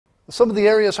Some of the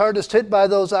areas hardest hit by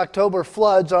those October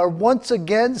floods are once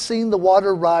again seeing the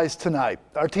water rise tonight.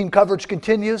 Our team coverage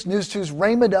continues. News 2's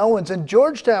Raymond Owens in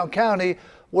Georgetown County,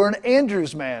 where an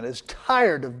Andrews man is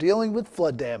tired of dealing with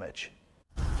flood damage.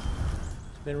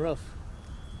 It's been rough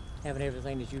having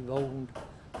everything that you've owned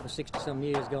for 60-some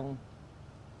years gone.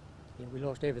 Yeah, we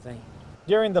lost everything.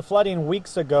 During the flooding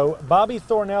weeks ago, Bobby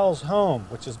Thornell's home,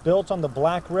 which is built on the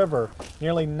Black River,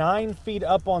 nearly 9 feet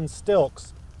up on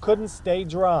stilts, couldn't stay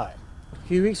dry. A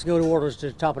few weeks ago, the water was to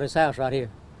the top of this house right here.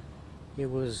 It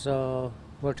was,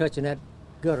 we're touching that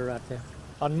gutter right there.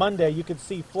 On Monday, you could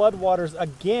see floodwaters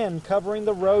again covering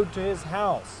the road to his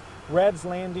house, Red's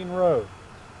Landing Road.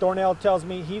 Thornell tells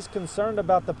me he's concerned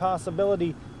about the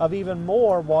possibility of even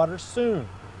more water soon.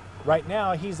 Right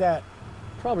now, he's at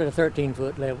probably the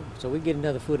 13-foot level, so we get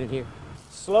another foot in here.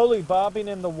 Slowly bobbing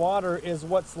in the water is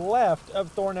what's left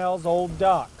of Thornell's old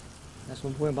dock. That's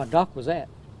where my dock was at.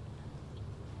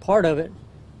 Part of it,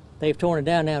 they've torn it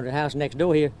down now to the house next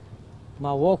door here.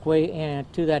 My walkway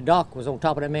and to that dock was on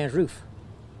top of that man's roof,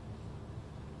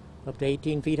 up to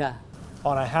 18 feet high.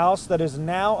 On a house that is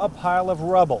now a pile of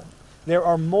rubble. There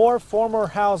are more former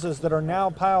houses that are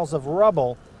now piles of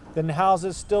rubble than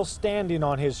houses still standing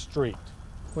on his street.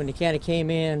 When the county came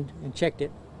in and checked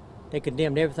it, they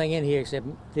condemned everything in here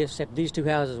except these 2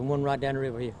 houses and one right down the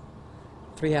river here.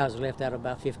 3 houses left out of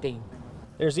about 15.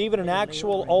 There's even an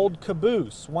actual old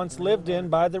caboose once lived in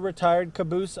by the retired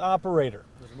caboose operator.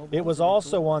 It was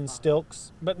also on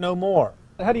stilts, but no more.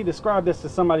 How do you describe this to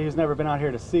somebody who's never been out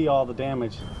here to see all the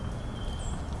damage?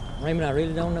 Raymond, I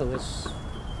really don't know. It's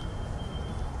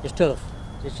tough.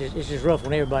 It's just rough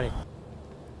on everybody.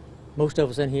 Most of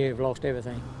us in here have lost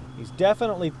everything. He's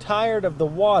definitely tired of the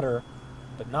water,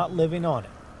 but not living on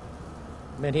it.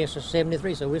 I've been here since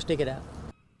 '73, so we'll stick it out.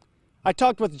 I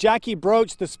talked with Jackie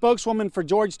Broach, the spokeswoman for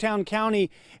Georgetown County.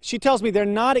 She tells me they're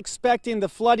not expecting the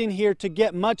flooding here to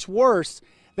get much worse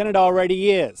than it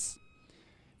already is.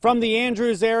 From the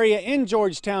Andrews area in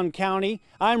Georgetown County,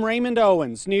 I'm Raymond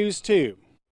Owens, News 2.